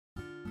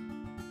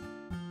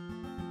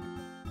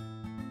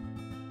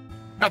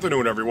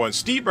Afternoon, everyone.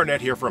 Steve Burnett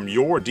here from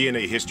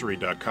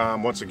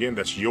yourdnahistory.com. Once again,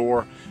 that's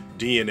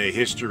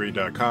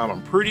yourdnahistory.com.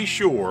 I'm pretty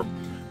sure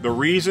the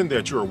reason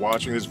that you're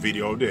watching this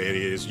video today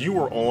is you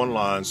are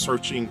online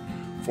searching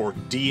for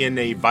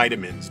DNA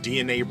vitamins,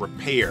 DNA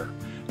repair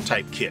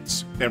type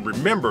kits. And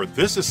remember,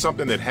 this is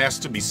something that has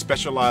to be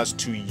specialized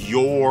to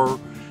your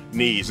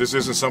needs. This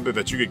isn't something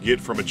that you could get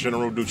from a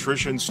general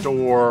nutrition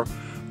store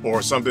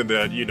or something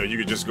that, you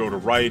could just go to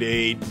Rite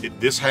Aid.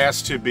 This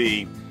has to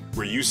be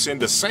where you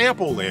send a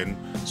sample in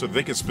so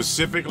they can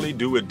specifically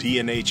do a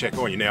DNA check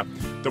on you. Now,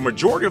 the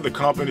majority of the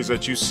companies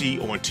that you see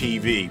on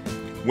TV,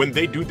 when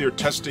they do their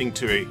testing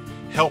to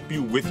help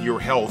you with your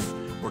health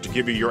or to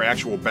give you your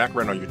actual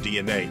background on your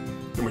DNA,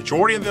 the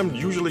majority of them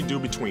usually do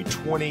between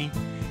 20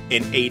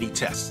 and 80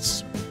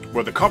 tests.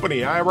 Well, the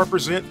company I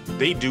represent,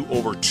 they do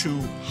over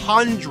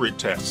 200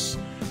 tests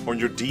on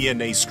your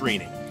DNA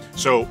screening.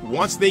 So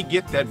once they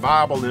get that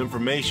viable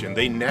information,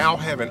 they now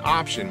have an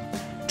option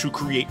to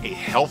create a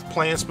health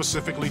plan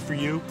specifically for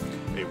you,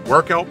 a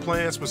workout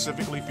plan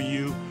specifically for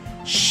you,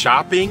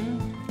 shopping,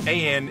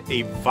 and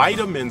a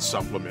vitamin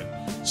supplement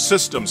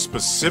system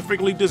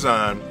specifically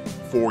designed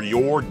for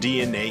your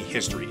DNA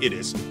history. It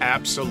is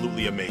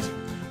absolutely amazing.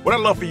 What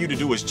I'd love for you to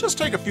do is just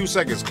take a few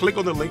seconds, click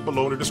on the link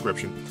below in the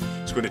description.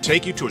 It's going to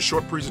take you to a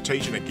short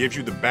presentation that gives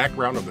you the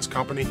background of this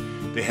company.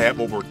 They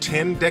have over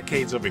 10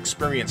 decades of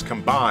experience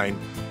combined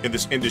in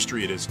this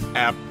industry. It is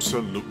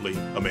absolutely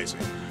amazing.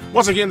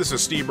 Once again, this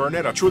is Steve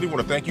Burnett. I truly want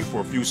to thank you for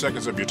a few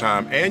seconds of your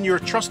time and your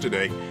trust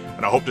today,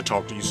 and I hope to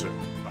talk to you soon.